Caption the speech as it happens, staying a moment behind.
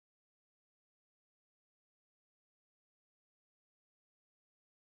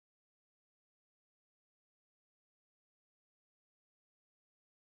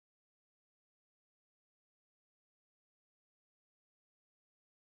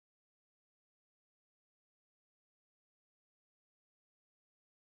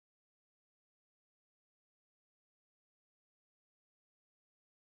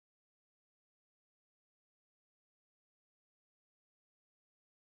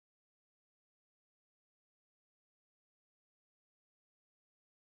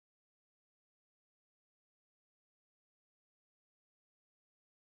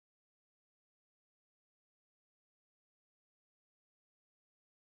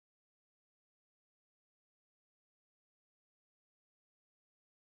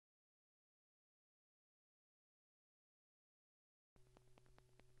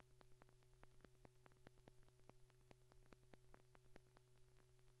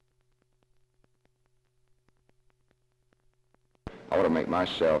ought to make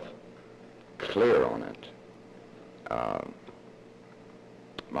myself clear on it.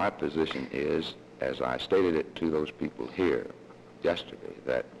 My position is, as I stated it to those people here yesterday,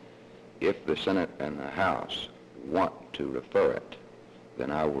 that if the Senate and the House want to refer it,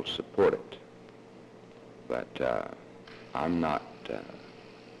 then I will support it. But I'm not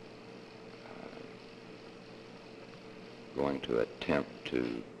going to attempt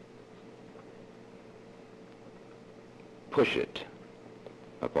to push it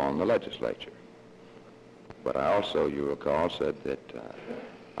upon the legislature. But I also, you recall, said that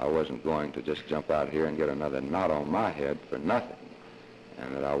I wasn't going to just jump out here and get another knot on my head for nothing,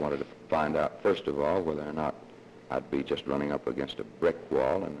 and that I wanted to find out, first of all, whether or not I'd be just running up against a brick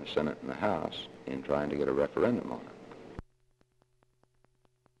wall in the Senate and the House in trying to get a referendum on it.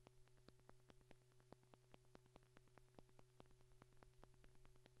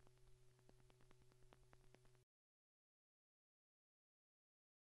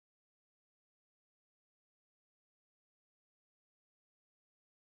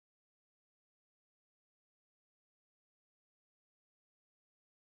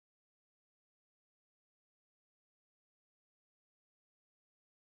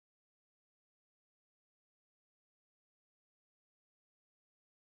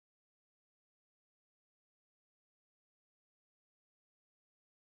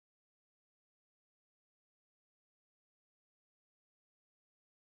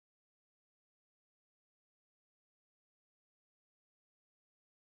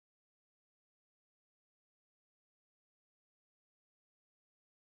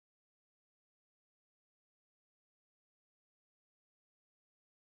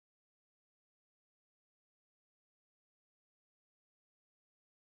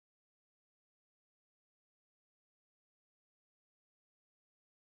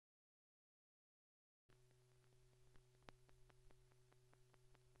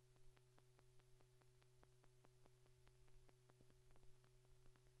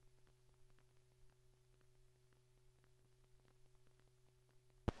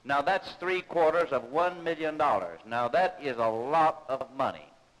 Now that's $750,000 of $1 million. Now that is a lot of money.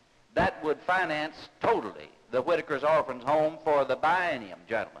 That would finance totally the Whitaker's Orphans Home for the biennium,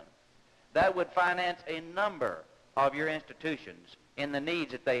 gentlemen. That would finance a number of your institutions in the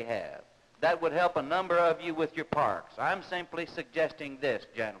needs that they have. That would help a number of you with your parks. I'm simply suggesting this,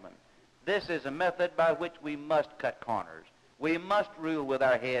 gentlemen. This is a method by which we must cut corners. We must rule with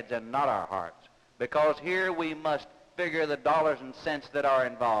our heads and not our hearts, because here we must figure the dollars and cents that are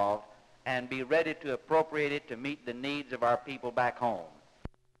involved and be ready to appropriate it to meet the needs of our people back home.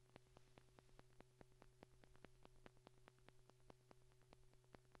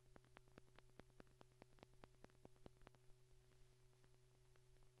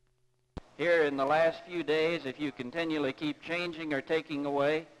 Here in the last few days, if you continually keep changing or taking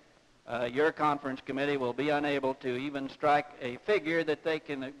away, your conference committee will be unable to even strike a figure that they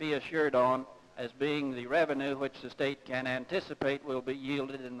can be assured on as being the revenue which the state can anticipate will be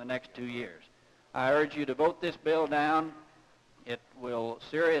yielded in the next 2 years. I urge you to vote this bill down. It will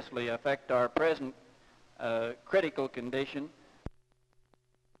seriously affect our present critical condition.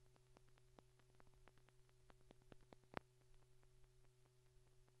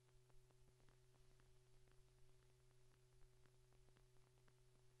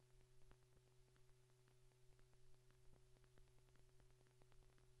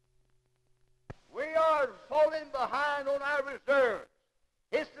 We are falling behind on our reserves.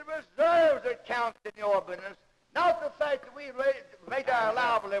 It's the reserves that count in your business, not the fact that we make our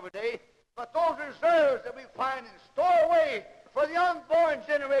allowable every day, but those reserves that we find and store away for the unborn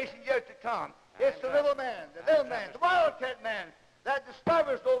generation yet to come. It's the little man, the wildcat man that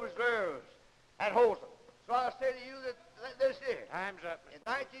discovers those reserves and holds them. So I say to you that this is. Time's up. In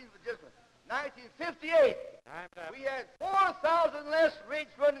 1958, we had 4,000 less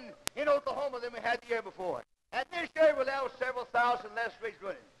rigs running in Oklahoma than we had the year before. And this year we'll have several thousand less rigs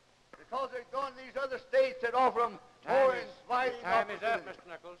running because they're going to these other states that offer them more inviting Time is up, opportunities. Mr.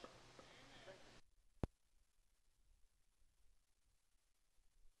 Nichols.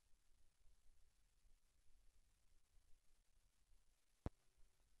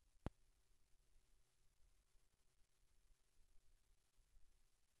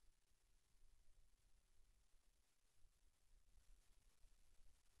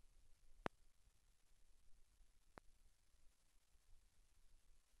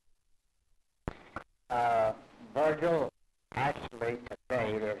 Virgil, actually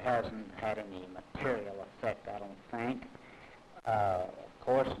today it hasn't had any material effect, I don't think. Of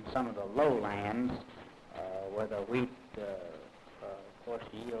course, in some of the lowlands where the wheat, of course,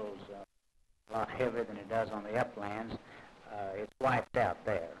 yields a lot heavier than it does on the uplands, it's wiped out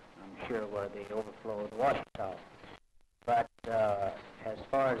there, I'm sure, where the overflow of the Washita. But as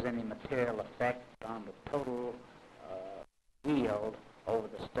far as any material effect on the total yield over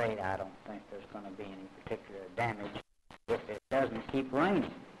the state, I don't think there's going to be any particular damage if it doesn't keep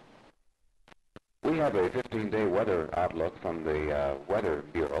raining. We have a 15-day weather outlook from the Weather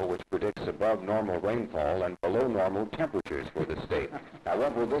Bureau, which predicts above normal rainfall and below normal temperatures for the state. Now,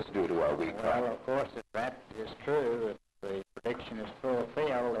 what will this do to our wheat crop? Well, of course, if that is true, if the prediction is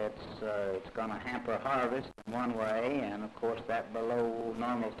fulfilled, it's going to hamper harvest in one way, and of course that below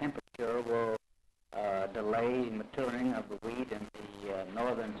normal temperature will delay maturing of the wheat in the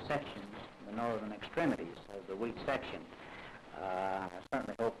northern sections, the northern extremities of the wheat section. I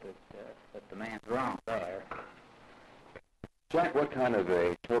certainly hope that the man's wrong there. Jack, what kind of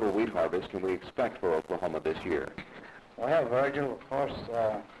a total wheat harvest can we expect for Oklahoma this year? Well, Virgil, of course,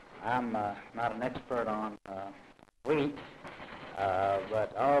 I'm not an expert on wheat,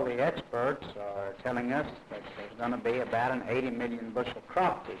 but all the experts are telling us that there's going to be about an 80 million bushel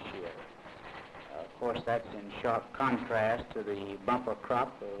crop this year. Of course, that's in sharp contrast to the bumper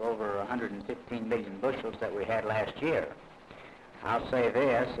crop of over 115 million bushels that we had last year. I'll say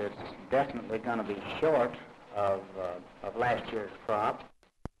this, it's definitely going to be short of last year's crop.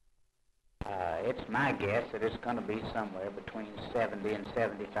 It's my guess that it's going to be somewhere between 70 and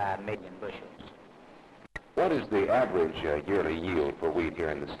 75 million bushels. What is the average yearly yield for wheat here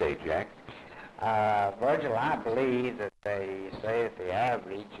in the state, Jack? Virgil, I believe that they say that the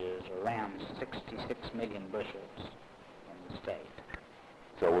average is around 66 million bushels in the state.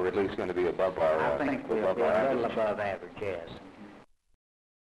 So we're at least going to be above our I think we'll be a little above average, yes.